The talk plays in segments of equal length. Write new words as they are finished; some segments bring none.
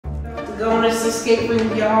go on this escape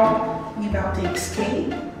room, y'all. We about to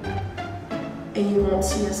escape. And you won't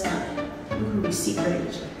see us coming. We're gonna be secret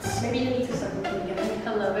agents. Maybe you need to start looking together.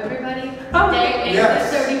 Hello, everybody. Oh, Today is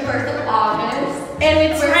the 31st of August. And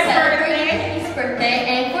it's We're my celebrating birthday. his birthday,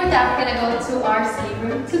 and for that, we're gonna go to our escape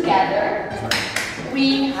room together.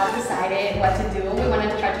 We have decided what to do. We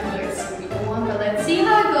wanted to try to do a Scooby-Doo one, but let's see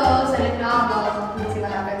how it goes. And if not, we'll see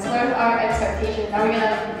what happens. What are our expectations? Are we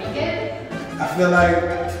gonna make it? I feel like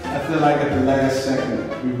at the last second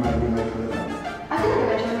we might put it on. I feel like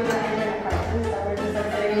eventually we're gonna end in a crisis that we're just like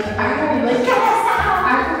sitting in the I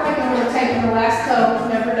feel like I'm gonna take the last coat.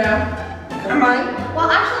 Never know. I might. Well,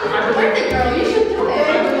 actually, happy birthday, girl. You should do it.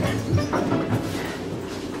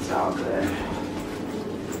 It's all good.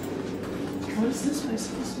 What is this place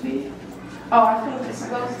supposed to be? Oh, I think it's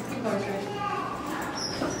Keep going straight.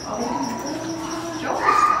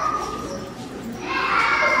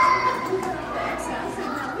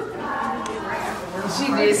 She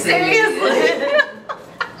did say it.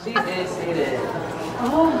 She did say that.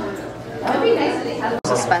 Oh, that would be nice if they had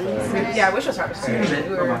suspense. Yeah, I wish I was having suspense.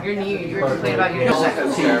 You're new. You were complaining about your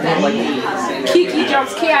KiKi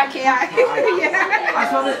jumps KI. Yeah.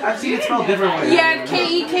 I've seen it spelled differently. Yeah,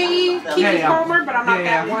 KE, KiKi Palmer, but I'm not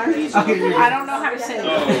that one. Okay, I don't know how to say it.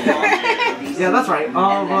 yeah, that's right.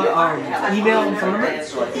 Email in front of it.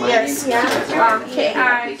 Yes,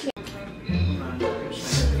 KI.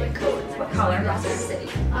 What color? City.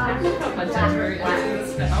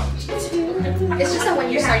 It's just that when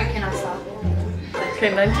you start, you cannot stop.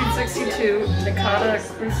 Okay, 1962, Nikita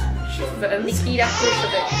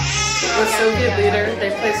Khrushchev was Soviet leader.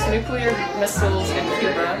 They placed nuclear missiles in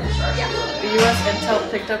Cuba. The U.S. intel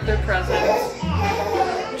picked up their presence.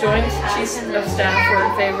 Joint chiefs of staff were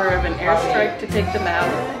in favor of an airstrike to take them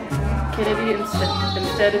out. Kennedy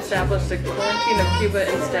instead established a quarantine of Cuba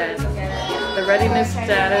instead. The readiness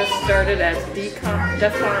status started as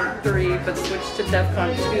DEFCON 3, but switched to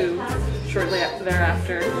DEFCON 2 shortly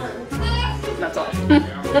thereafter. That's all.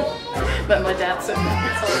 But my dad said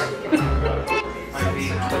that's all.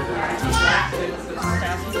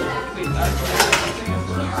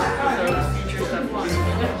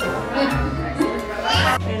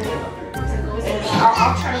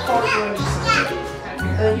 I'll try to call you in just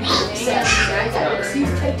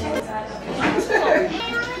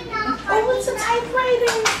Oh, it's a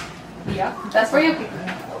typewriter. Yeah, that's for you.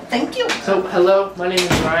 Thank you. So, hello, my name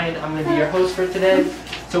is Ryan. I'm going to be your host for today.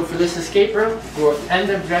 So for this escape room, your end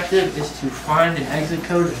objective is to find an exit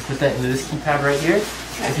code and put that into this keypad right here.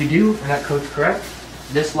 If you do, and that code's correct,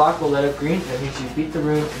 this lock will light up green. That means you've beat the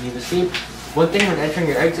room and you've escaped. One thing when entering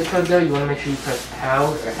your exit code though, you want to make sure you press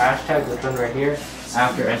pound or hashtag, which one right here,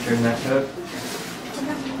 after entering that code.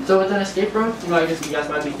 So with an escape room, I guess you guys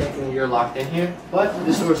might be thinking you're locked in here, but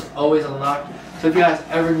this door is always unlocked. So if you guys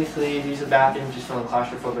ever need to leave, use the bathroom, just feeling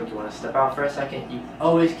claustrophobic, you want to step out for a second, you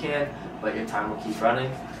always can, but your time will keep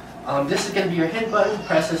running. This is going to be your hint button.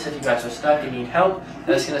 Press this if you guys are stuck and need help.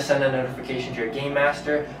 That's going to send a notification to your game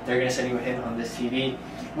master. They're going to send you a hint on this TV.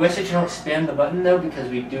 Wish that you don't spam the button though, because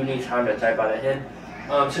we do need time to type out a hint.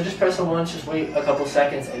 So just press it once, just wait a couple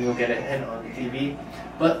seconds, and you'll get a hint on the TV.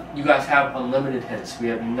 But you guys have unlimited hints. We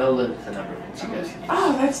have no limit to the number of hints you guys can use.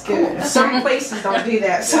 Oh, that's good. Some places don't do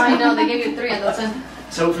that. So I know, they gave you 3 of those.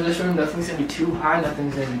 So for this room, nothing's going to be too high, nothing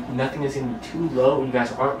is going to be too low. You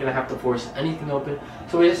guys aren't going to have to force anything open.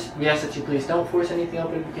 So we ask that you please don't force anything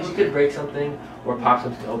open, because you could break something or pop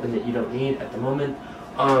something open that you don't need at the moment.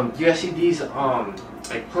 You guys see these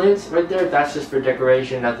like plinths right there? That's just for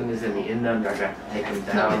decoration. Nothing is going to be in them. You're not going to have to take them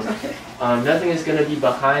down. Nothing is going to be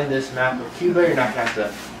behind this map of Cuba. You're not going to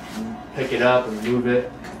have to pick it up and move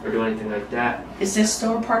it or do anything like that. is this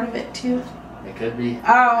store part of it too? It could be.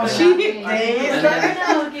 Oh, she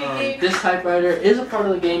This typewriter is a part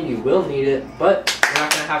of the game. You will need it, but you're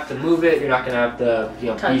not going to have to move it. You're not going to have to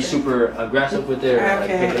be super aggressive with it. Or, like,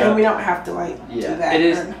 pick it and up. we don't have to do that. It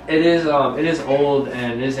is old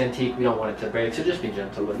and it is antique. We don't want it to break, so just be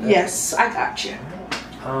gentle with it. Yes, I got you.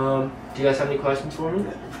 Do you guys have any questions for me?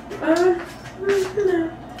 No.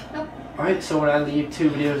 Alright, so when I leave 2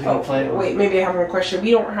 videos, you can play. Wait, maybe I have one question.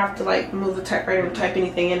 We don't have to move the typewriter and type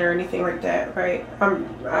anything in or anything like that, right?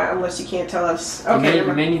 Unless you can't tell us. Okay.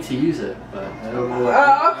 You may need to use it, but I don't know.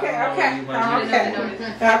 Oh, okay.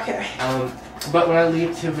 But when I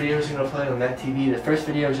leave 2 videos, you're gonna play on that TV. The first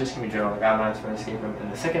video is just gonna be general guidelines for an escape room,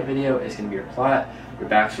 and the second video is gonna be your plot, your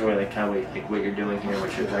backstory, like what you're doing here,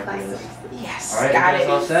 what you're exactly in this. Yes. Alright, got you guys it.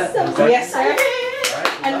 all set? Yes, sir.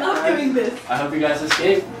 Alright, I love doing this. I hope you guys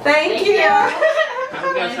escape. Thank you. I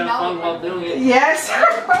hope you guys have fun while doing it. Yes.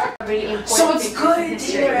 So it's good.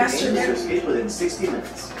 Dinner after escape within 60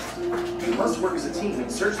 minutes. You must work as a team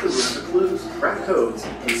and search the room for clues, crack codes,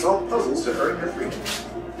 and solve puzzles to earn your freedom.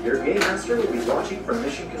 Your game master will be watching from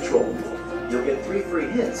mission control. You'll get 3 free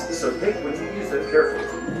hints, so pick when you use them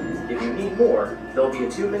carefully. If you need more, there'll be a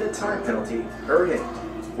 2-minute time penalty per hint.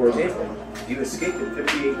 For example, if you escape in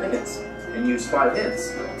 58 minutes and use 5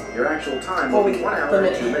 hints, your actual time will be 1 hour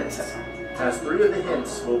and 2 minutes. As 3 of the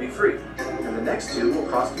hints will be free, and the next 2 will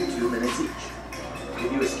cost you 2 minutes each.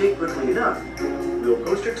 If you escape quickly enough, we will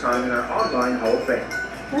post your time in our online Hall of Fame.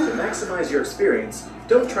 To maximize your experience,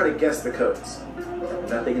 don't try to guess the codes.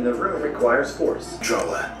 Nothing in the room requires force.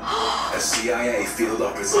 Controller, a CIA field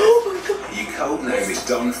operative. Your code name is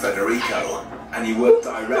Don Federico, and you work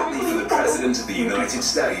directly for the President of the United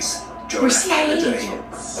States, John F. Kennedy,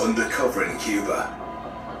 undercover in Cuba.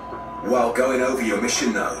 While going over your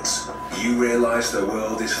mission notes, you realize the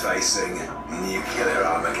world is facing nuclear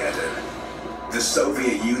Armageddon. The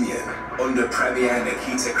Soviet Union, under Premier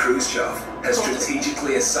Nikita Khrushchev, has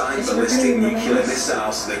strategically assigned ballistic nuclear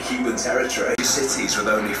missiles to the Cuban territory. Cities with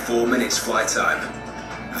only 4 minutes flight time.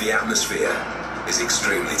 The atmosphere is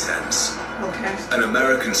extremely tense. An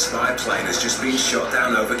American spy plane has just been shot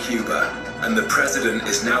down over Cuba, and the president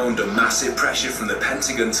is now under massive pressure from the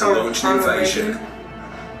Pentagon to launch an invasion.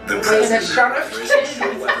 The president is unsure whether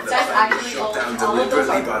the plane was shot down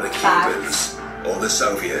deliberately by the Cubans or the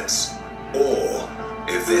Soviets, or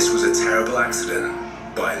if this was a terrible accident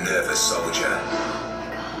by a nervous soldier.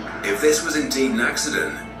 If this was indeed an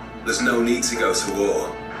accident, there's no need to go to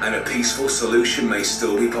war, and a peaceful solution may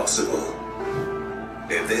still be possible.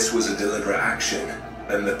 If this was a deliberate action,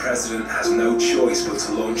 then the president has no choice but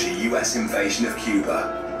to launch a US invasion of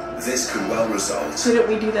Cuba. This could well result in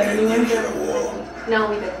a nuclear war. No,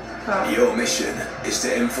 we didn't. Your mission is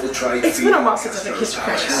to infiltrate Fidel Castro's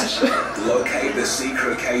palace, locate the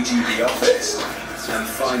secret KGB office, and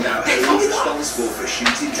find out who is responsible for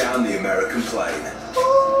shooting down the American plane.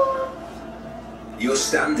 You're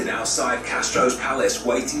standing outside Castro's palace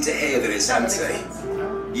waiting to hear that it's empty.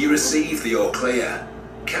 You receive the all clear.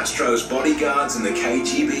 Castro's bodyguards and the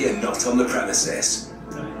KGB are not on the premises.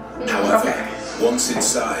 However, once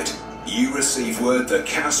inside, you receive word that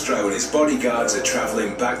Castro and his bodyguards are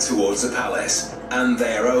traveling back towards the palace, and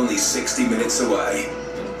they are only 60 minutes away.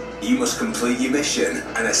 You must complete your mission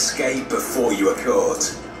and escape before you are caught.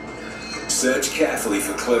 Search carefully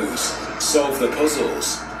for clues, solve the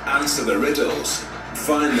puzzles, answer the riddles,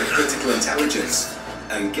 find the critical intelligence,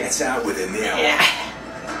 and get out within the hour.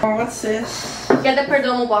 Oh, what's this? Get the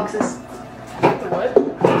Perdomo boxes. The what?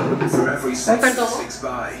 For every second that ticks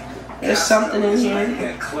by, There's something in here.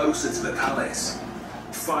 Get closer to the palace.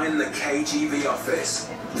 Find the KGB office.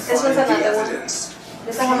 This Find was the another one. evidence.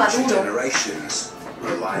 This is how much. Future generations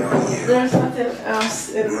rely on you. There's nothing else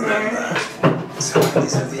in Remember, there. time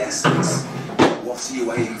is of the essence. What are you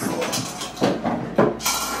waiting for?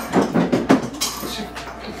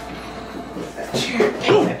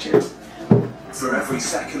 For every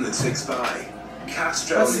second that ticks by,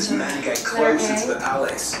 Castro and his men get closer to the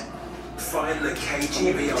palace. Find the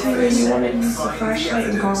KGB office. You want to use the Find the flashlight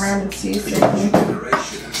and go evidence. around and see if Future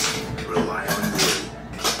generations rely on you.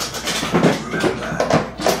 Remember,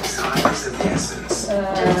 time is of the essence.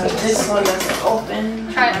 this one doesn't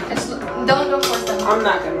open. Try it. Don't force them. I'm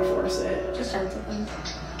not gonna force it. Just try it.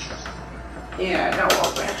 Yeah, don't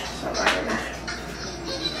open. So I'm not gonna.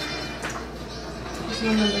 There's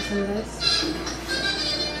no numbers in this.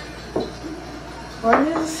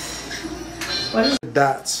 What is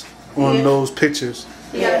Dots on those pictures.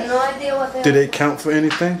 You have no idea what they're. Do they count for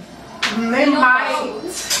anything? They might.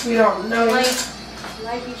 We don't know.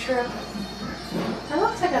 Might be true. That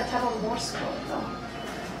looks like a type of Morse code though.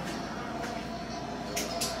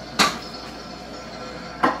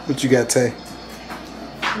 What you got, Tay?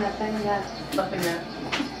 Nothing yet. Nothing yet.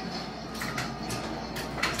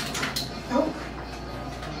 Oh.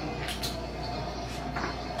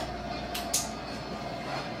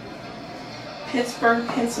 Pittsburgh,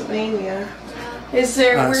 Pennsylvania. Is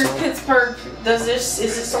there, where's Pittsburgh? Is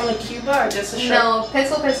this only Cuba or just a show? No,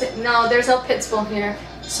 Pittsburgh. No, there's no Pittsburgh here.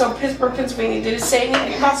 So Pittsburgh, Pennsylvania. Did it say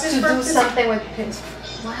anything about To Pittsburgh? do something with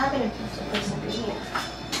Pittsburgh. What happened in Pennsylvania?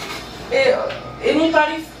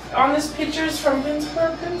 Anybody on this picture is from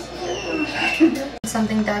Pittsburgh, Pennsylvania?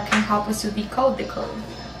 Something that can help us to decode the code.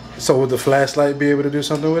 So would the flashlight be able to do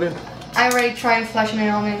something with it? I already tried flashing it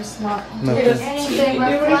on me. It's not Nothing. anything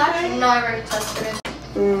but flash. No, I already tested it.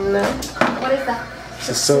 No. What is that?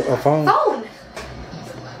 It's a phone. Phone.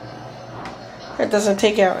 It doesn't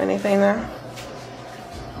take out anything now.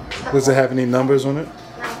 Does it have any numbers on it?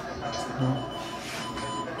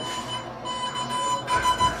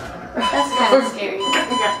 That's kind of scary.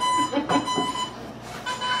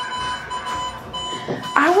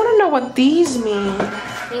 want to know what these mean.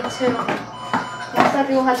 Me too. Next time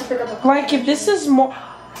we'll have to pick up a Like if this is more.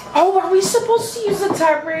 Oh, are we supposed to use the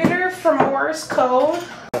typewriter for Morse code?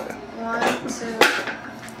 1,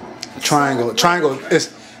 2. Triangle. Triangle.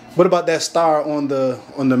 It's. What about that star on the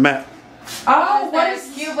map? Oh, what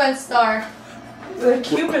is Cuban star? the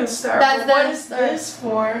Cuban star? That's But what the is star. this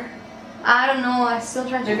for? I don't know. I still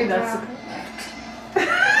trying to Maybe figure that's out.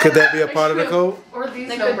 Could that be a part of the code? Or these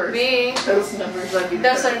They could numbers. be. Those numbers might be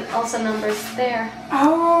Those different. are also numbers there.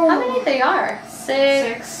 Oh. How many they are?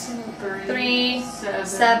 6, 6, 3, 7.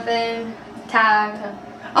 7, tag.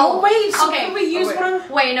 Oh wait. So okay. can we use one?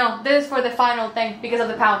 Wait, no. This is for the final thing because of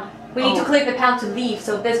the pound. We need to click the pound to leave,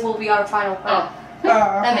 so this will be our final pound.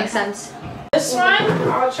 That makes sense. This one?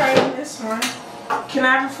 I'll try this one. Can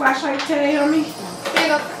I have a flashlight today on me? Here you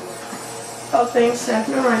go. Oh, thanks, Steph.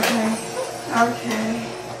 Never mind today. Okay.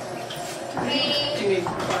 3, Do you need a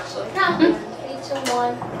flashlight? no. 3, 2,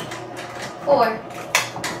 1, 4.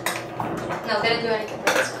 No, didn't do anything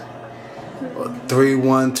for this one. 3,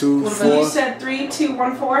 1, 2, You 4. said 3, 2,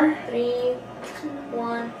 1, 4? 3,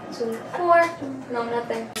 1, 2, 4. No,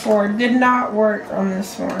 nothing. 4 did not work on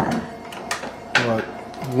this one. What?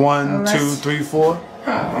 1, 2, 3, 4.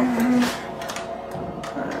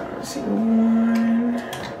 Let's see. 1,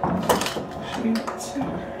 2.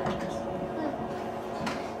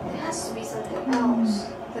 There has to be something else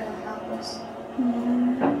that will help us.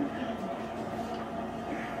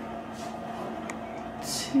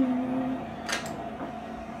 2.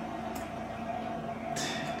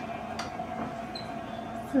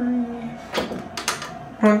 3.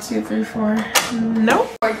 1, 2, 3, 4. Nope.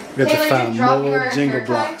 We have to Taylor, find you drop more your jingle hair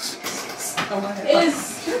tie? blocks.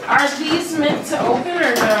 Are these meant to open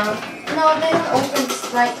or no? No, they don't open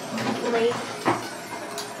slightly.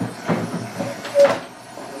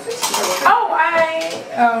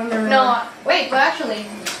 Oh, never mind. No, wait, but actually.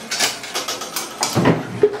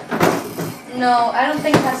 No, I don't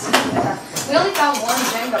think it has to do with that. We only found one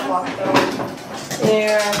Jenga block though.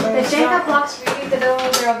 Yeah. The Jenga blocks read the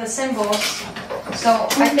order of the symbols. So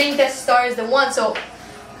I think this star is the one. So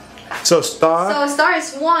star. star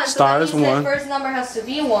is 1. Star so is that means 1. the first number has to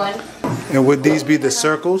be 1. And would these be the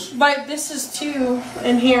circles? But this is 2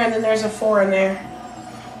 in here, and then there's a 4 in there.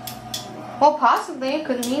 Well, possibly it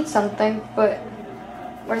could mean something, but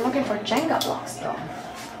we're looking for Jenga blocks though.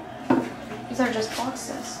 These are just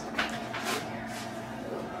boxes.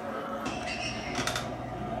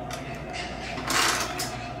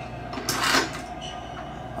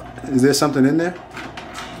 Is there something in there?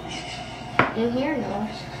 In here, no.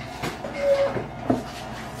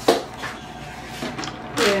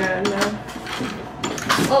 Yeah, no.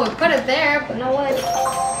 Oh, we put it there, but no way.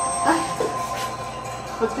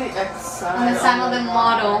 What's the X side? On the side of the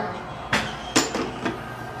model.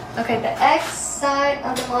 Okay, the X side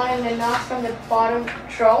of the model and the knob from the bottom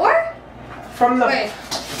drawer? From the. Wait.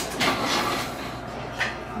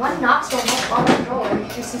 What knobs from the bottom drawer?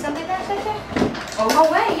 You see something there? Oh, no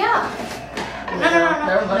way, yeah.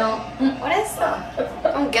 No. What is that?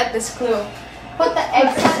 I don't get this clue. Put the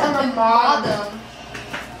X side on the bottom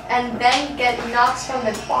and then get knobs from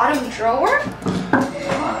the bottom drawer?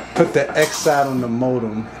 Put the X side on the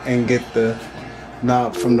modem and get the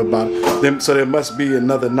knob from the bottom. So there must be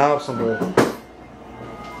another knob somewhere.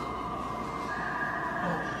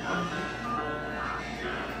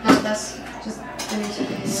 No, that's just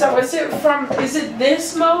So is it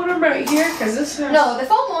this modem right here? Because this is. No, the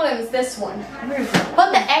phone modem is this one.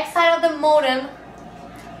 Put the X side of the modem.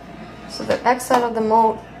 So the X side of the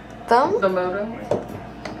modem The modem?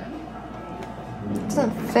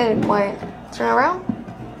 doesn't fit quite. Turn around.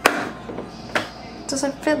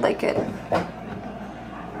 Doesn't fit like it.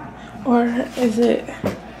 Or is it?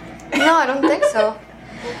 No, I don't think so.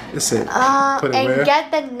 That's it. Put it And where?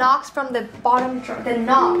 get the knobs from the bottom drawer. The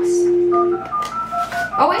knobs.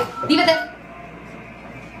 Oh wait, leave it there.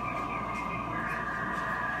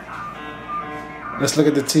 Let's look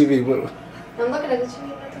at the TV. I'm looking at the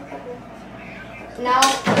TV. Now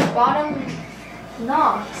the bottom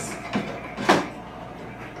knobs.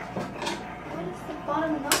 What is the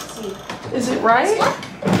bottom knobsy? Is it right?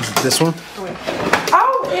 This one?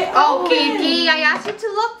 Oh, it. Oh, opened. KiKi, I asked you to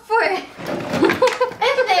look for it.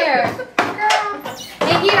 It's there. Girl.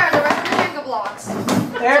 And here are the rest of the Jenga blocks. So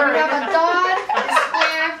There we we have a go. dot, a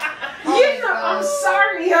square. I'm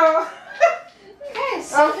sorry, y'all. Okay,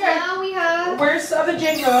 so Okay. now we have Where's the other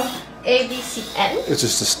Jenga? A, B, C, N. It's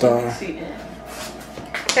just a star.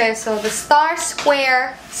 Okay, so the star,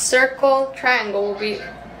 square, circle, triangle will be.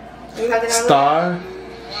 Do you have the number?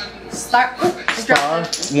 Star, Star.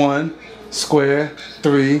 1, square,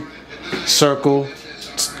 3, circle,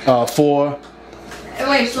 4,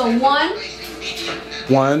 Wait, so 1,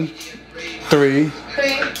 1, 3, 3.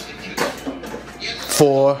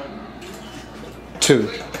 4, 2.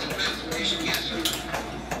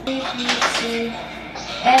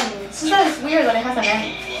 N. It's just that it's weird that it has an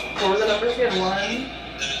N. What was the numbers again? 1.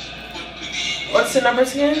 What's the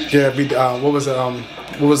numbers again? Yeah, what was the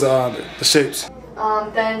shapes?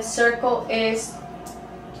 Then circle is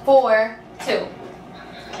 4, 2.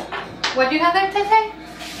 What do you have there, Tete?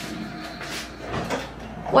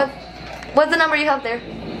 What's the number you have there?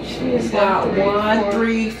 She's got 1,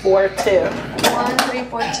 3, 4, 2. 1, 3,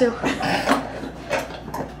 4, 2.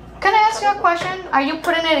 Can I ask you a question? Are you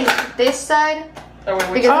putting it in this side? Because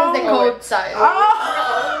this is the code side.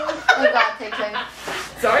 Oh! Oh God, Tete.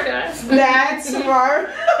 Sorry, guys. That's smart.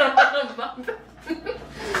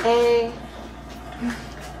 A,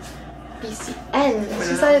 B, C, N. It's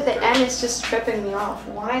just that the N is just tripping me off.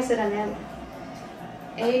 Why is it an N?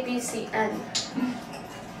 A, B, C, N.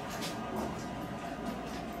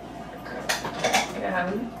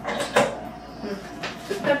 Yeah.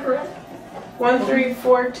 Is that correct? 1, 3,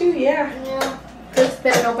 4, 2, yeah. Yeah. This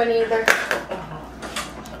didn't open either.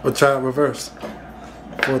 Or try it reverse.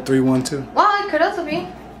 4, 3, 1, 2. Well, it could also be.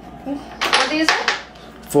 What do you say?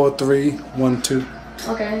 4, 3, 1, 2.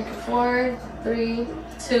 Okay. 4, 3,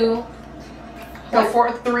 2. No,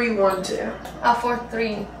 4, 3, 1, 2. 4,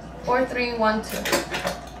 3. 4, 3, 1, 2.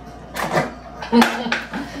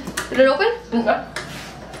 Did it open? No.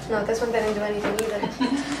 No, this one didn't do anything either.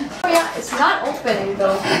 Oh yeah, it's not opening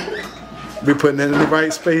though. We putting it in the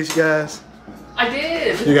right space, guys. I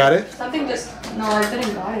did. You got it? Something just... No, I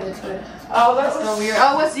didn't got it, but... Oh, that So was weird.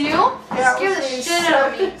 Oh, it was you? Yeah, Scare the shit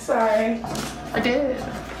out of me. Sorry. I did.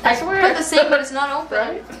 I swear. Put the same, but it's not open.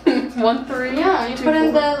 Right? 1, 3. Yeah, you 2, put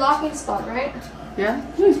in 4. the locking spot, right? Yeah.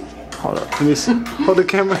 Hold up. Let me see. Hold the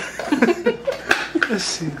camera. Let's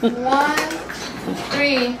see. 1,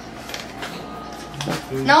 3.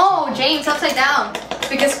 No, James, upside down.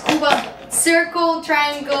 Because Cuba, circle,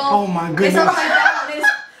 triangle. Oh my It's goodness. upside down. It's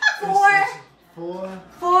 4,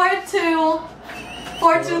 4, 2,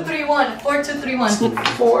 4, 2, 3, 1. 4, 2, 3, 1.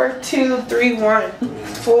 4, 2, 3, 1.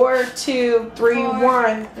 4, 2, 3,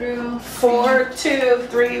 1. Through 4, 2,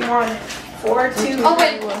 3, 1. 4, 2, Oh,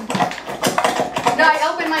 wait. 3, 1. No, I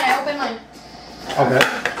opened mine. Okay.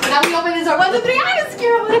 Now we open this door. 1, 2, 3. I was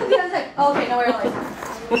scared. What is the other side? Oh, okay, now we're like.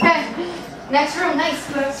 Okay. Next room. Nice.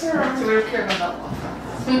 Next room. So we were carrying that one.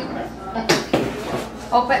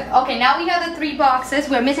 Open. Okay, now we have the 3 boxes.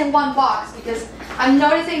 We're missing 1 box because I'm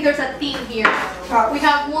noticing there's a theme here. We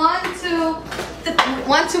have 1, 2,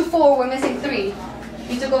 1, 2, 4. We're missing 3.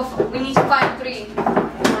 We need to find 3.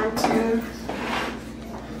 1, 2.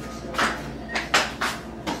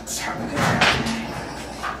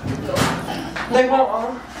 They won't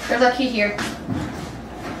all. There's a key here.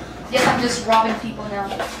 Yes, I'm just robbing people now.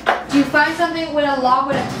 Do you find something with a lock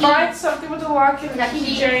with a key? Find something with a lock and The a key,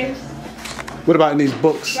 key. James. What about in these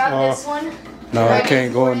books? Grab this one. No, I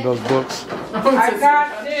can't go in those books. I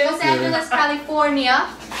got this. Los Angeles, California.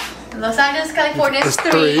 Los Angeles, California is It's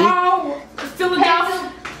 3. 3. Oh,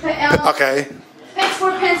 Philadelphia. Okay.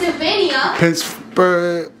 Pittsburgh, Pennsylvania.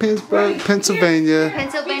 Pittsburgh, Pennsylvania.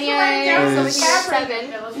 Pennsylvania is Is-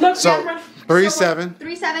 7. Look, So Cameron. 3, 7.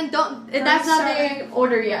 3, 7. Don't. That's not the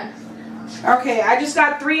order yet. Okay, I just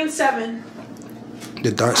got 3 and 7.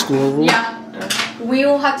 The dark school rule. Yeah. We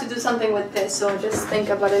will have to do something with this, so just think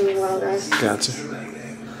about it meanwhile, guys. Gotcha.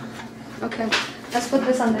 Okay. Let's put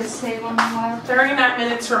this on this table meanwhile. 39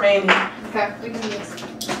 minutes remaining. Okay, we can do this.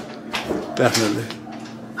 Definitely.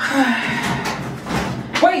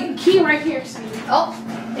 Wait, key right here, sweetie. Oh,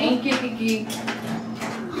 thank you, KiKi.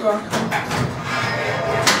 You're welcome.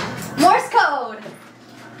 Morse code!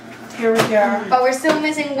 Here we go. But we're still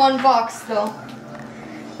missing 1 box, though.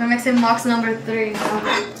 We're missing box number 3.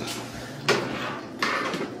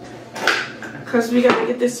 Because we gotta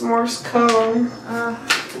get this Morse code.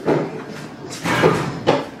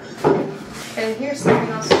 Okay, here's something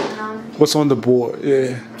else going on. What's on the board?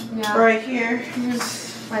 Yeah. Yeah. Right here.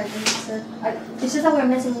 Here's my pizza. It's just that we're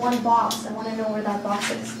missing 1 box. I want to know where that box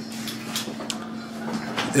is.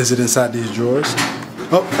 Is it inside these drawers?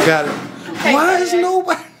 Oh, got it. Okay, Why is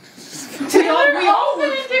nobody? We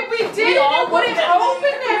opened it. We did it. We wouldn't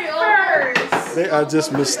open it first. They are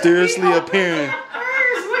just mysteriously appearing.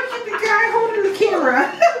 First, look at the guy holding the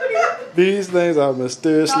camera. These things are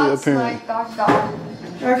mysteriously Dots appearing. like dot dot.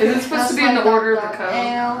 Okay. Is it supposed to be in the order of the code?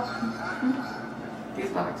 L These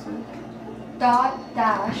boxes. dot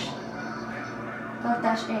dash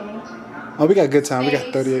A. Oh, we got good time. We got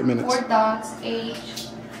Space, 38 minutes. 4 dots H.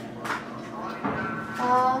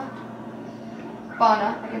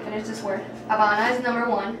 Habana. I can finish this word. Habana is number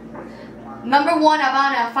 1. Number 1,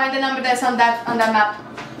 Havana. Find the number that's on that map.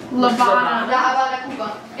 La Habana. La Habana,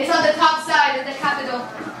 Cuba. It's on the top side. It's the capital.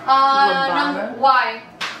 Number Y.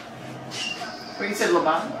 Wait, you said La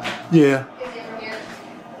Habana? Yeah. Is it from here?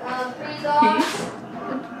 3 dots.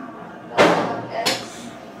 X.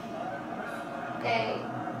 A.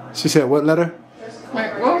 She said what letter?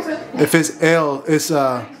 Wait, what was it? If it's L, it's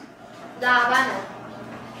La Habana.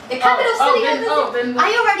 The capital city of the... I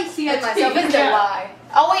already see it myself. It's the Y.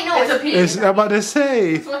 Oh wait, no, it's a P. It's I'm about to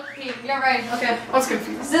say. It's a P. You're right. Okay. I was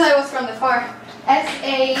confused. Still, I was from the far.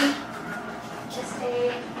 S-A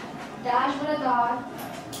dash with a dot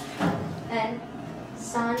and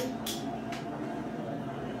sun.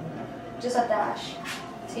 Just a dash.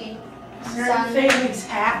 T. Sun. Family's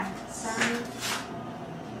hat. Sun.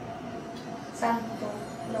 Sun.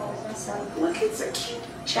 No, it's not sun. Look, it's a cute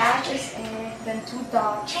Dash is A. Then 2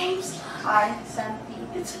 dots. James. I. Santi.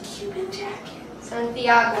 It's a Cuban jacket.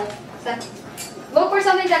 Santiago. Look for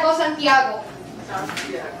something that goes Santiago.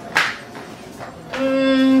 Santiago.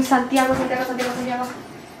 Oh, Santiago.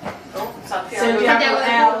 Santiago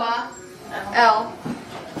de L. Cuba. L.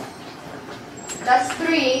 That's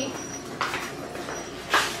 3.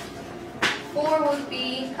 4 would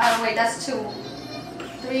be, oh wait, that's 2.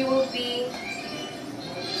 3 will be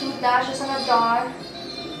 2 dashes and a dot.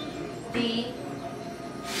 D.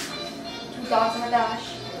 2 dots and a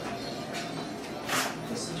dash.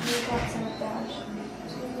 Just 2 dots and a dash.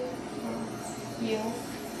 2 U.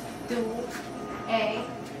 Do. A.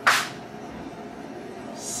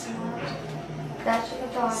 Dash and a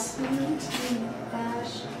dot.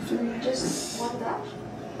 Dash. Just 1 dash.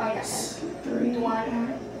 Oh yes.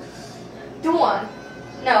 1. Do 1.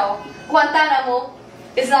 No. Guantanamo.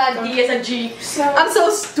 It's not a D, it's a G. I'm so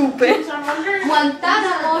stupid.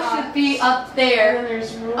 Guantanamo should be up there.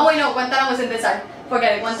 Oh wait, no, Guantanamo's in this side.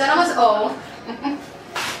 Forget it. Guantanamo's O.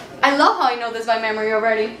 I love how I know this by memory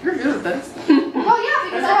already. You're good at this. Oh yeah,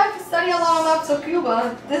 because I have to study a lot of maps of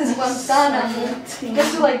Cuba. This is Guantanamo.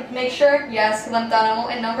 Just to like make sure, yes, Guantanamo.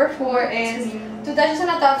 And number 4 is 2 dashes and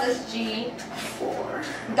a dot, that's G. 4.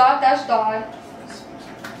 Dot dash dot.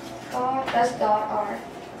 Dot dash dot R.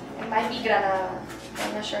 It might be Granada.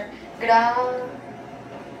 I'm not sure. Dash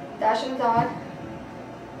and dot.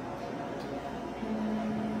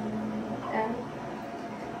 M.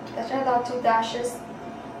 Dash and dot, 2 dashes.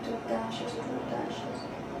 2 dashes, 2 dashes.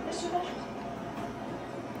 There's 2 dashes.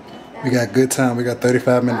 We got good time. We got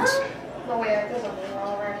 35 minutes. No way, there's something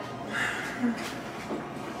wrong already.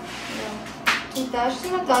 No. 2 dashes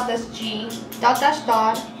and a dot, that's G. Dot dash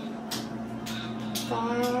dot.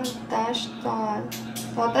 Dot dash dot.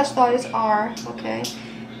 Dot dash dot is R, okay.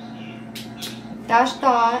 Dash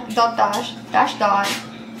dot, dot dash, dash dot,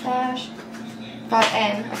 dash dot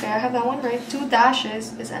N. Okay, I have that one right. 2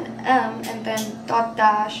 dashes is an M, and then dot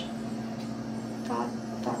dash, dot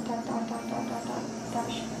dash.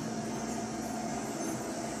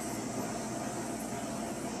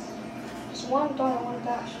 It's 1 dot and 1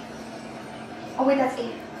 dash. Oh wait, that's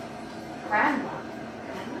 8. Grandma.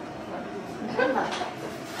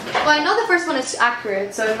 Well, I know the first one is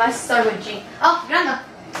accurate, so it must start with G. Oh, grandma.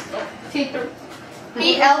 T.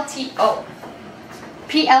 P-L-T-O.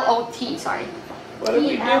 P-L-O-T, sorry. What do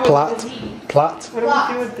we do with Plot. this? Plot. What do we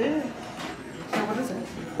do with this? What is it?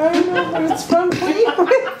 I don't know, but it's fun playing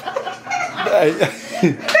with.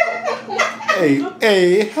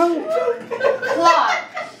 Hey,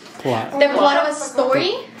 Plot. plot. The plot of a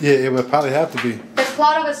story? Yeah, it would probably have to be. The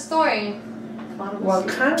plot of a story. What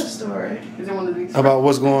kind of story? Is it one of these? About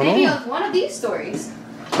what's going Maybe on. of one of these stories.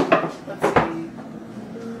 Let's see.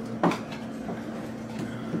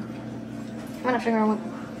 I'm gonna figure out what.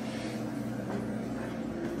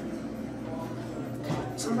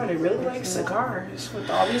 Somebody really likes cigars with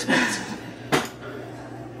all these bits.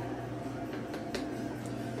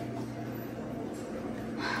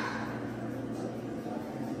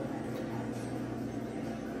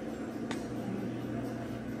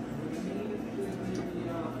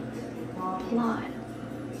 Plot.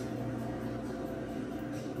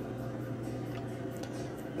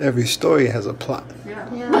 Every story has a plot.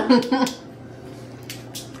 Yeah.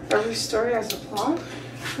 Every story has a plot?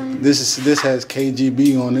 This has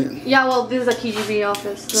KGB on it. Yeah, well, this is a KGB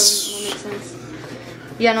office, so that makes sense.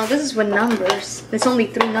 Yeah, no, this is with numbers. There's only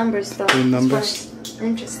 3 numbers, though. 3 numbers? That's what's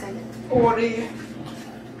interesting. What do you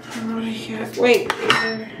get? Wait. I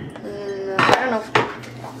don't know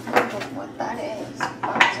what that is.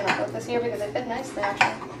 I'm just gonna put this here because they fit nicely,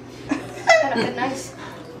 actually. Kind of fit nice.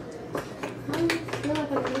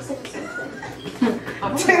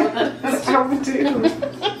 How we do?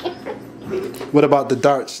 What about the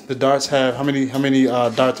darts? The darts have how many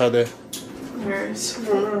darts are there? There's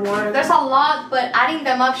 1 on one. There's a lot, but adding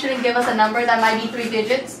them up shouldn't give us a number that might be 3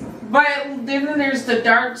 digits. But then there's the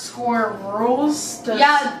dart score rules.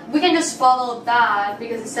 Yeah, we can just follow that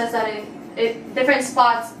because it says that different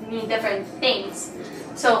spots mean different things.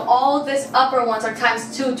 So all these upper ones are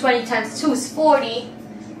times 2. 20 times 2 is 40.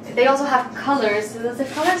 They also have colors. Does the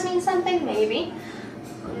colors mean something? Maybe.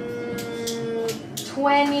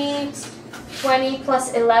 20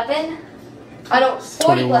 plus 11. I don't.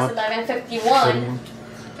 40 plus 11. 51.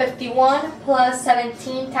 51 plus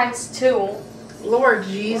 17 times 2. Lord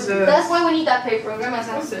Jesus. That's why we need that paper. Remember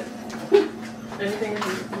That's it. Anything.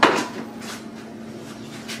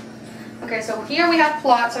 Okay, so here we have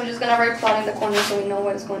plot, so I'm just gonna write plot in the corner so we know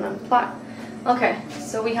what is going on in plot. Okay,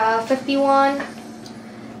 so we have 51.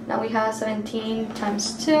 Now we have 17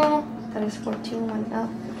 times 2. That is 14.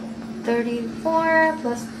 34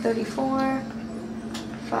 plus 34.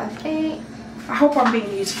 5, 8. I hope I'm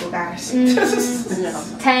being useful, guys.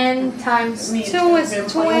 10 times 2 is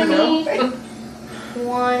 20.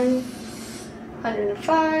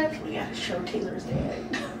 105. We gotta show Taylor's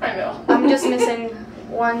dad. I know. I'm just missing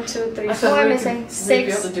 1, 2, 3, 4. I'm missing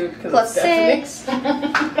 6 plus 6.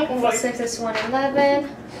 6 is 111.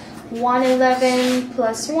 111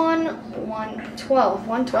 plus 1, 112.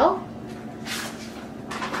 112?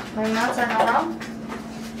 My maths are not wrong.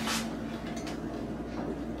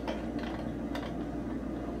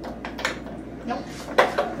 Nope.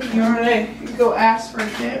 You alright? You go ask for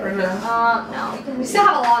it or no? No. We still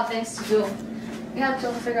have a lot of things to do. We have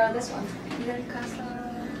to figure out this one.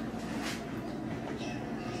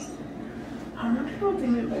 I wonder what they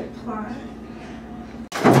meant by plot.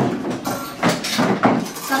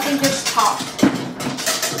 Something just popped.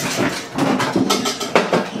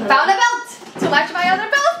 Found a belt to match my other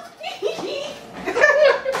belt.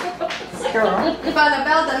 Girl. Found a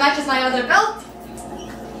belt that matches my other belt.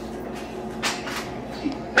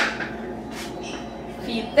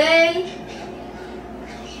 Fidel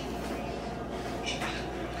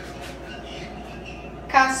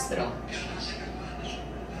Castro.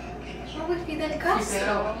 What with Fidel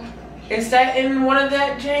Castro? Is that in one of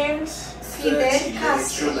that, James? Fidel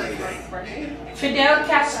Castro. Fidel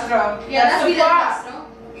Castro. Yeah, that's the Fidel plot. Castro.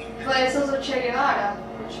 But it's also Che Guevara.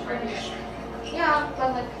 Yeah,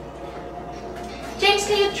 but like. James,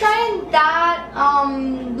 can you try in that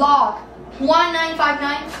log?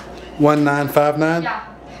 1959? 1959? Yeah.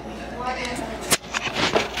 I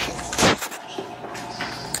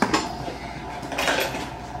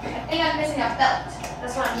think I'm missing a belt.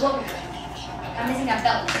 That's what I'm looking for. I'm missing a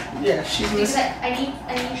belt. Yeah, she's Because missing. I need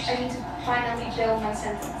to finally build my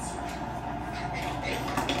sentence.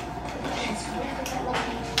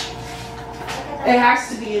 It has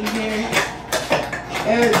to be in here.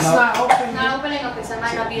 It's not open. Not opening up, so it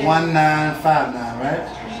might not be in 1959, right?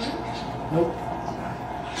 Nope.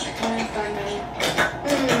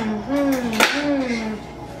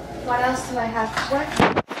 What else do I have to work?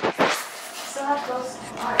 Still have those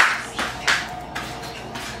arts.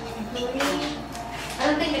 Green. I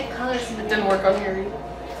don't think it colors in It didn't work on here either.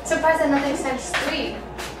 Surprised that nothing's times 3.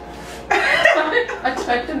 I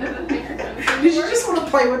typed into the bigger Did you just want to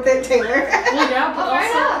play with it, Taylor? Well, yeah, but Oh,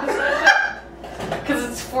 right also because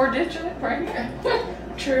it's 4 digit right here.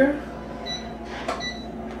 True.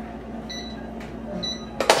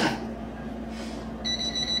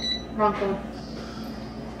 Wrong code.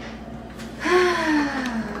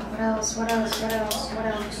 What else? What else? What else? What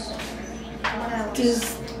else? What else?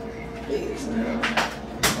 Please, no.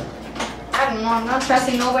 I don't know. I'm not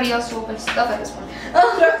trusting nobody else to open stuff at this point.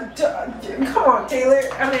 Come on, Taylor.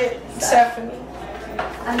 I mean, Stephanie.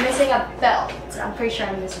 I'm missing a belt. I'm pretty sure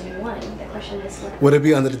I'm missing one. The question is what? Would it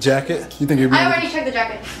be under the jacket? You think it'd be I under already checked the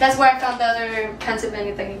jacket. That's where I found the other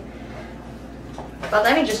Pennsylvania thingy. But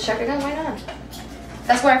let me just check again. Why not?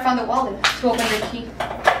 That's where I found the wallet to open the key.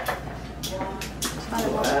 Found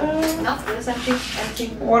the wallet. No, it's empty. Empty.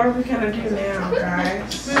 What are we gonna do now,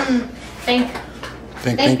 guys? Think.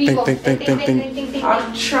 Think.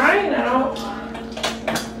 I'm trying. I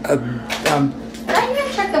don't. Did I even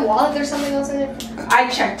check the wallet? There's something else in it. I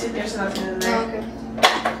checked it. There's nothing in there. Oh, okay.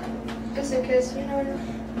 Just in case, you never know.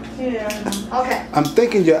 Yeah. Okay. I'm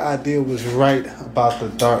thinking your idea was right about the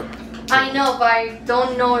dark. I know, but I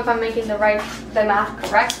don't know if I'm making the math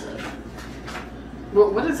correctly.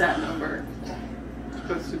 What is that number?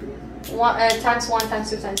 Times 1 times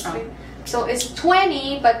 2 times 3. So it's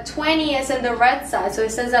 20, but 20 is in the red side. So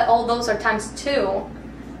it says that all those are times 2.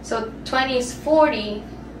 So 20 is 40.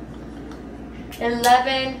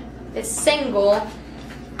 11 is single.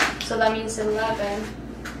 So that means 11.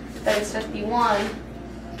 That is 51.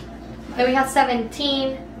 Then we have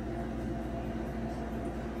 17.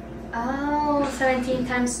 Oh, 17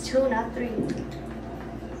 times 2, not 3.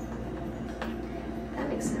 That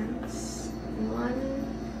makes sense.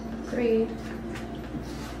 1, 3,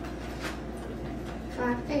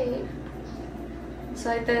 5, 8.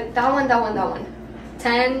 So I did that one.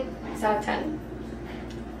 10. Is that a 10?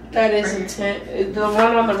 That is a 10. The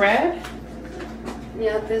one on the red?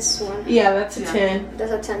 Yeah, this one. Yeah, that's a 10.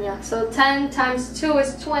 That's a 10, yeah. So 10 times 2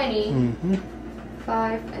 is 20. Mm-hmm.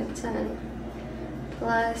 5 and 10.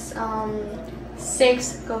 Plus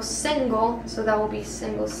 6 goes single, so that will be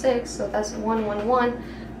single 6. So that's 1, 1, 1.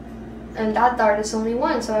 And that dart is only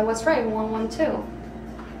 1, so I was right. 1, 1, 2.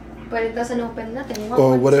 But it doesn't open nothing. 1,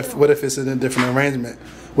 Or 1, what 2. if it's in a different arrangement?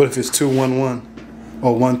 What if it's 2, 1, 1,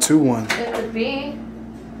 or 1, 2, 1? It could be.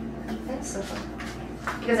 I think so.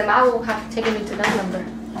 Because the map will have taken me to that number.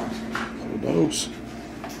 Who knows?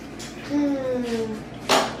 I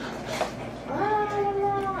don't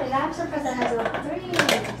know. And I'm surprised it has a 3.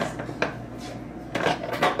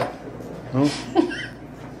 No.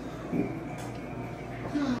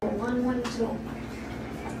 1, 1, 2.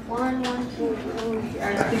 1, 1, 2. I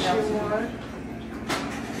think you want. 1.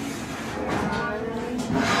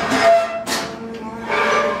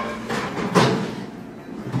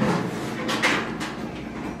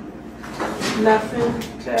 Nothing.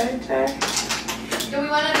 Tay. Do we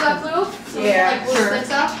want to do a clue? So Yeah, like sure.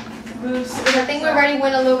 splits up? Because I think we already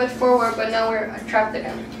went a little bit forward, but now we're trapped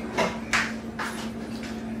again.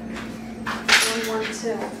 1, 1,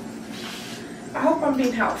 2. I hope I'm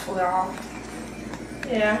being helpful, y'all.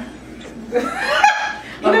 Yeah. You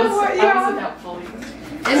know what, I y'all? wasn't helpful either.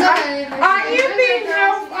 It's okay. I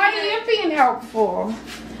am being helpful.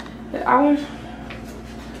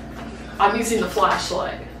 I'm using the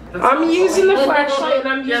flashlight. I'm using the flashlight and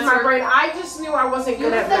I'm using my brain. I just knew I wasn't You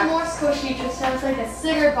good have at the that. more squishy, just sounds like a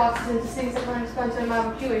cigarette box and just things that when it's going to the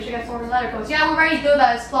mouth of Jewish. You got 4 letter codes. Yeah, we already do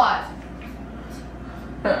that as plot.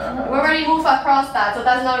 We already moved across that, so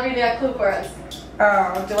that's not really a clue for us.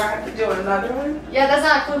 Oh, do I have to do another one? Yeah, that's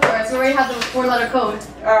not a clue for us. We already have the 4-letter code.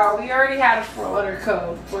 Oh, we already had a 4-letter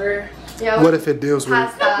code. Yeah, What if it deals with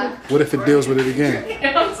past it? that. What if it deals with it again?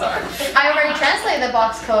 I'm sorry. I already translated the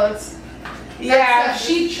box codes. Yeah,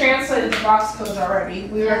 she translated the box codes already.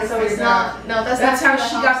 We already So it's figured out. not. No, that's That's not how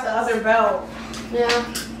she got the other belt.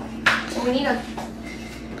 Yeah. So we need a.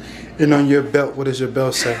 And on your belt, what does your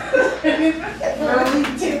belt say?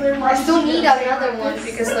 I still need another one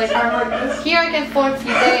because like here I can form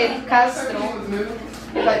Fidel Castro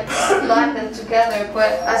if I slide them together,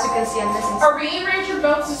 but as you can see I'm missing. Rearrange your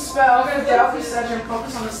belt to spell Delphi Center and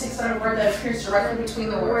focus on the 6-letter word that appears directly between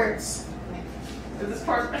the words. Is this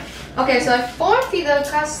part? Okay, so I formed Fidel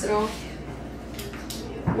Castro.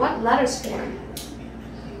 What letters form?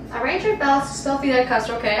 Arrange your belt to spell Fidel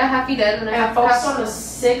Castro. Okay, I have Fidel and I have focus Castro. on the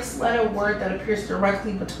 6-letter word that appears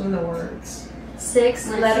directly between the words.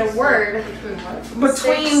 6-letter word.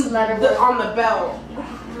 Between 6-letter word. on the belt.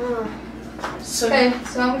 So Okay,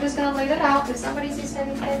 so I'm just gonna lay that out. If somebody sees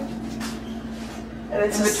anything. and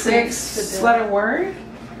it's a Between 6-letter word.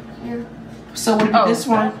 Yeah. So would it be this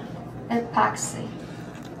one? Epoxy.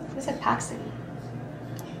 What's epoxy?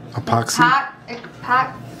 Epoxy?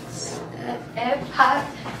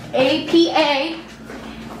 A-P-A.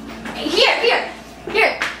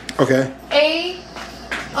 Here. Okay.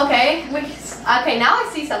 Okay, now I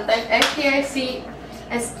see something.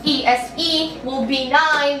 A-P-A-C-S-E. S-E will be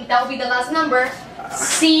 9. That will be the last number.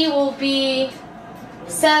 C will be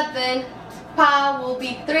 7. Pa will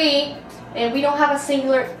be 3. And we don't have a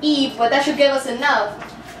singular E, but that should give us enough.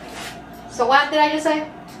 So what did I just say?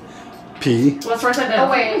 P. Let's write that down.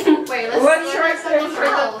 Oh wait, let's try something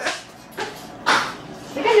else.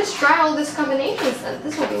 We can just try all these combinations then.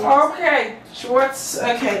 This will be interesting. Okay,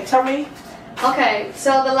 okay, tell me. Okay,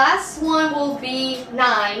 so the last one will be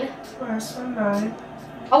 9. Last one, 9.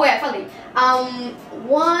 Oh wait, I found it.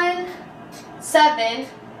 1, 7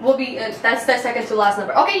 will be, that's the second to last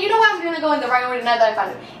number. Okay, you know what? I'm gonna go in the right order now that I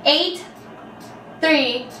found it. 8,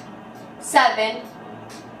 3, 7,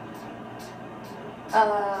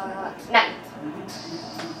 9.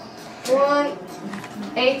 1,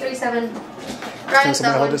 8, 3, 7. Can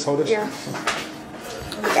somebody hold this? Yeah.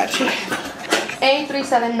 Got you. 8, 3,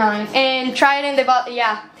 7, 9. And try it in the belt.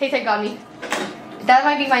 Yeah, Tay got me. That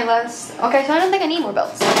might be my last. Okay, so I don't think I need more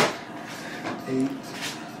belts. 8,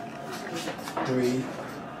 3,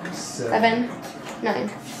 7, 9. 9.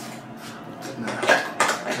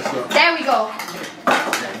 Let's go. There we go.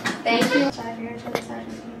 Thank you.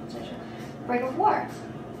 Break of war.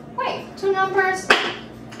 Wait, 2 numbers.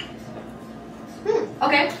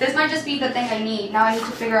 Okay, this might just be the thing I need. Now I need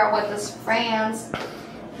to figure out what does France,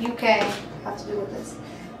 UK have to do with this.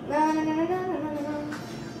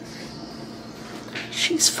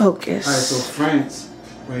 She's focused. All right, so France,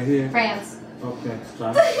 right here. France. Okay,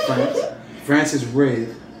 sorry. France. France is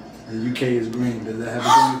red, and UK is green. Does that have to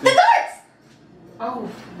do The anything? darts! Oh.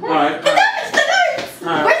 All right. The darts! The darts! All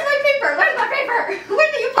right. Where's my paper? Where's my paper? Where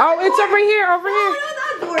do you put Oh, the it's board? over here, over No, here. no,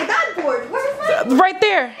 that board, that board. Where's my board? Right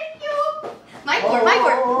there. Thank you. My board, my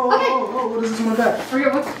board. Okay. Oh, what is this on my back? For your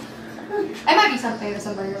book. It might be something or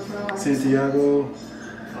somebody else. Santiago.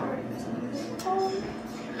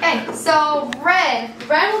 Okay, so red.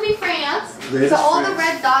 Red will be France. Red So is all the France.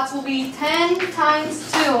 red dots will be 10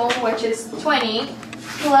 times 2, which is 20,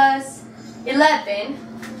 plus 11.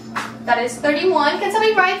 That is 31. Can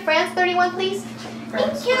somebody write France 31, please?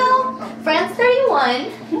 Thank you. France 31.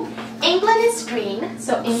 England is green.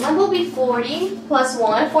 So England will be 40 plus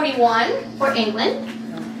 1, 41 for England.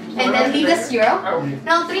 And then leave the 0.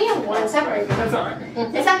 No, 3 and 1 separate. That's alright.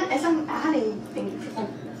 It's an adding thing.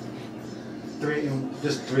 Three,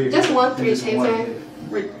 just three. Just one, And 3 just tapes one. are.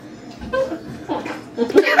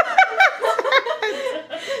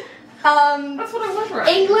 That's what I was right.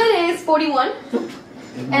 England is 41.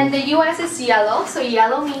 And the US is yellow. So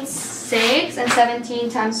yellow means 6 and 17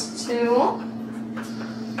 times 2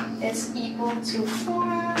 is equal to 4,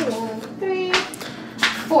 1, 3,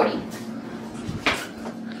 40.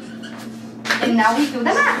 And now we do the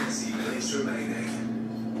math.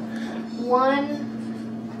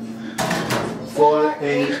 1, 4,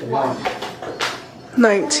 8, 1.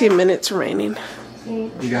 19 minutes remaining. You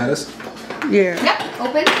got us? Yeah. Yep,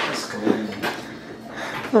 open.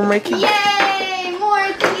 We're making. Yay! More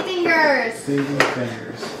thingy fingers.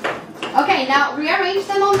 Fingers. Okay, now rearrange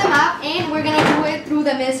them on the map, and we're gonna do it through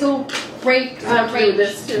the missile break range.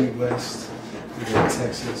 This too. Key West. We got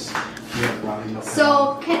Texas. We got Raleigh, North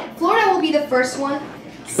So Florida will be the first one.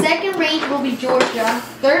 Second range will be Georgia.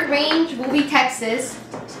 Third range will be Texas.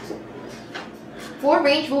 Fourth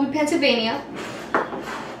range will be Pennsylvania.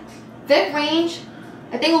 Fifth range,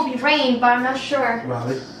 I think will be rain, but I'm not sure.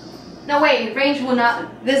 Raleigh. No, wait, range will not.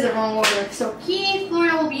 This is the wrong order. So Key,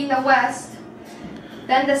 Florida will be in the west.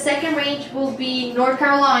 Then the second range will be North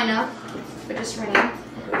Carolina, which is rain,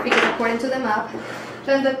 because according to the map.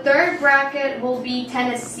 Then the third bracket will be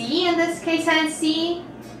Tennessee. In this case, Tennessee.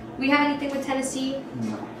 We have anything with Tennessee?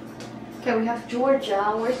 No. Okay, we have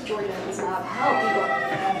Georgia. Where's Georgia in this map? Help people.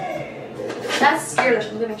 That's scary.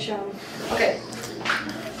 Living show. Okay.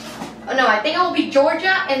 Oh, no, I think it will be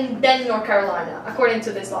Georgia and then North Carolina, according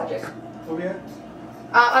to this logic. Where we at?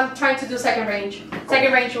 I'm trying to do second range.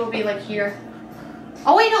 Second range will be like here.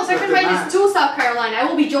 Oh wait, no, second range is to South Carolina. It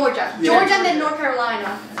will be Georgia. Yeah, Georgia and then North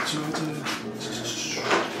Carolina. Georgia.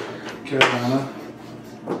 Carolina.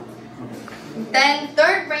 Then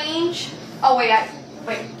third range. Oh wait,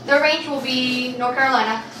 third range will be North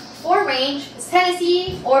Carolina. Fourth range is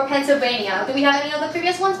Tennessee or Pennsylvania. Do we have any of the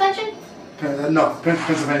previous ones mentioned? No,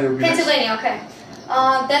 Pennsylvania would be Pennsylvania, okay.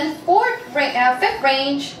 Then fifth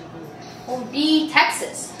range will be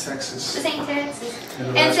Texas. Texas. The same Texas.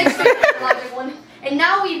 And And sixth range is the logic one. And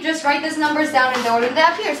now we just write these numbers down in the order they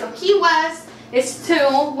appear. So Key West is 2.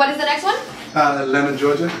 What is the next one? Atlanta,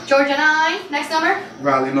 Georgia. Georgia 9. Next number?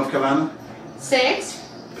 Raleigh, North Carolina. 6.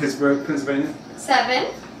 Pittsburgh, Pennsylvania. 7.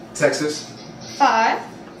 Texas. 5.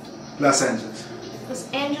 Los Angeles.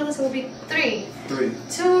 Los Angeles will be 3. 3.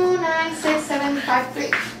 2, 9, 6, 7, 5,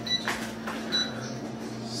 3.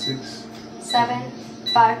 6. 7,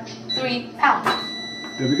 5, 3. Pound.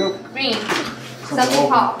 There we go. Green. Something open.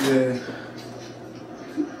 pop. Yeah.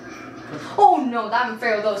 Oh no, that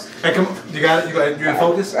unfair with those. Hey, come on. You got it? You in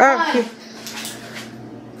focus? Okay. 1,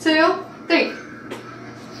 2, 3.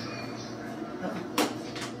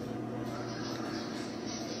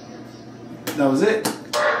 That was it.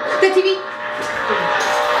 The TV.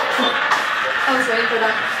 I was waiting for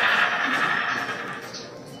that.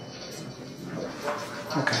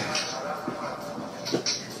 Okay.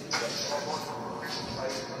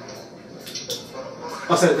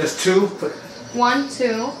 I said there's 2. 1,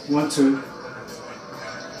 2. 1, 2.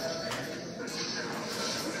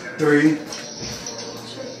 3.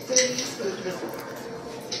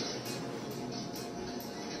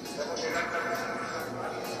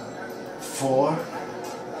 4.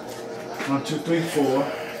 1, 2, 3, 4. That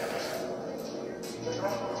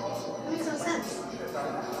makes no sense.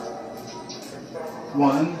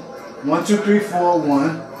 1. 1, 2, 3, 4,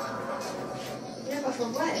 1. Yeah, but for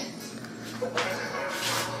what?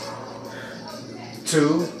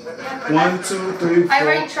 2. 1, 2, 3, 4. I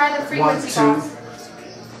already tried the frequency 1, 2. box.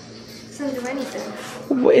 Doesn't do anything.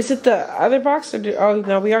 Is it the other box or oh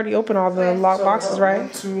no, we already opened all the locked boxes, right? 1,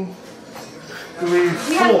 2, 3, We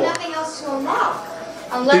have 4. nothing else to unlock.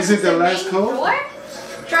 Unless Is it it's the a last main code? door.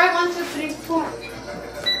 Try 1, 2, 3, 4.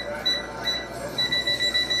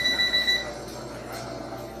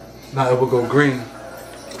 Now it will go green.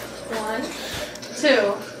 1,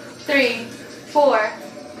 2, 3, 4.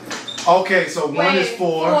 Okay, so one is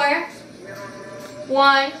 4.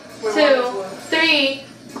 1, 2, 3,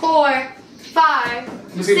 4, 5,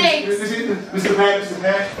 6. Mr.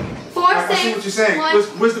 Pat, 4, 6. I see what you're saying.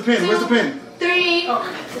 Where's the pen? Where's the pen? 3,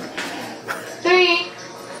 3,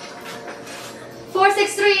 4,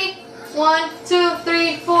 6, 3. 1, 2,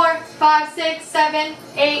 3, 4, 5, 6, 7,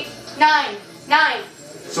 8, 9. 9.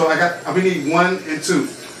 So we need 1 and 2.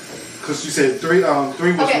 Cause you said 3. 3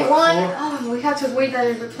 was okay, what? 1. Oh, we have to wait that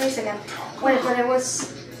it replace again. When it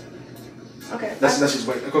was. Okay. Let's just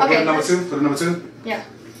wait. Put Okay, a number 2. Put a number 2. Yeah.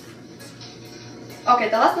 Okay,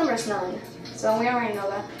 the last number is 9. So we already know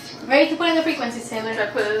that. Ready to put in the frequencies, Taylor?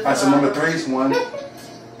 Alright, so number 3 is 1,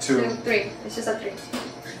 2. 3. It's just a 3.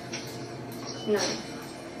 9.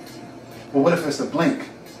 Well, what if it's a blink?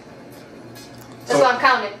 That's what I'm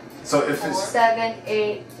counting. So if it's 7,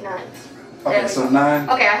 8, 9. okay, so 9.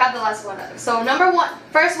 Okay, I have the last one. So number 1,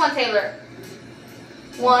 first one, Taylor.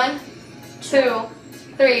 1, 2,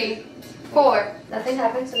 3, 4. Nothing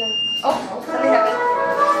happens. Oh, something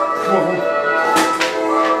happened.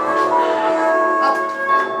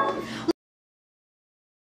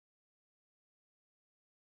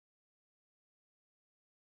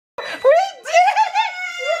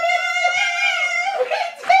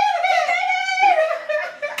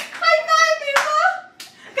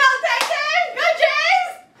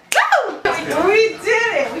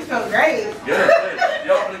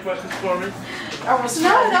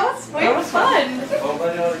 That was fun.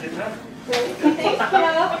 Thank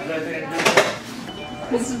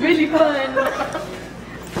you. This is really fun.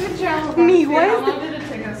 Good job. Me, what? How long did it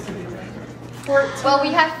take us to do that? Well,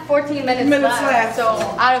 we have 14 minutes left, so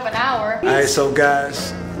out of an hour. Alright, so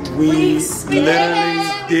guys, we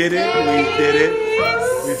literally did it. We did it.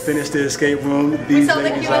 We finished the escape room. These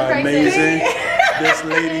ladies are amazing. This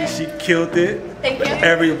lady, she killed it. Thank you.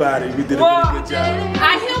 Everybody, we did a really good job.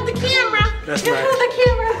 I held the camera. That's You right. held the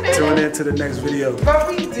camera. Tune in to the next video. But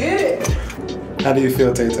we did it. How do you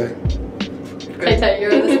feel, Tay Tay? Tay,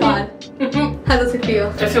 you're in the spot. How does it feel?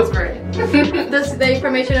 It feels great. Does the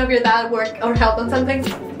information of your dad work or help on something?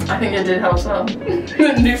 I think it did help some.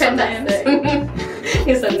 New some names.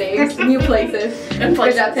 New some names, new places. And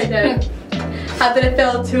Good job, Tay Tay. How did it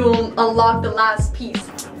feel to unlock the last piece?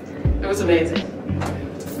 It was amazing.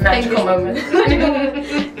 Magical moment.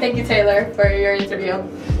 Thank you, Taylor, for your interview.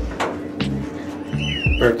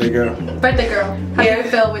 Birthday girl. Birthday girl, how do you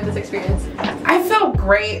feel with this experience? I felt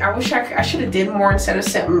great. I wish I should have did more instead of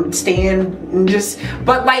staying and just.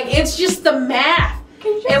 But like, it's just the math.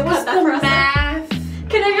 It was the math.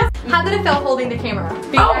 Can I ask, how did it feel holding the camera?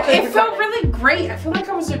 It felt really great. I feel like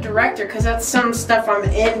I was a director because that's some stuff I'm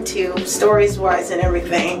into, stories wise and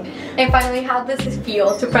everything. And finally, how does it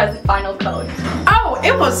feel to press the final code? Oh,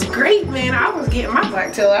 it was great, man. I was getting my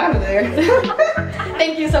black tail out of there.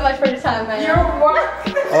 Thank you so much for your time, man. You're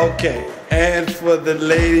welcome. Okay, and for the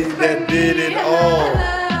lady that did it all.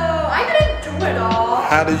 Hello. I didn't do it all.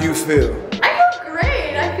 How do you feel? I feel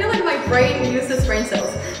great. I feel like my brain uses brain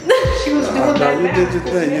cells. She was doing No, that. you did your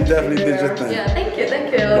thing. You definitely did your thing. Yeah, thank you,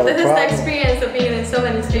 thank you. No This is the problem. experience of being in so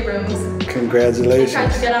many escape rooms. Congratulations. Trying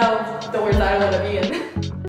to get out of doors I don't want to be in.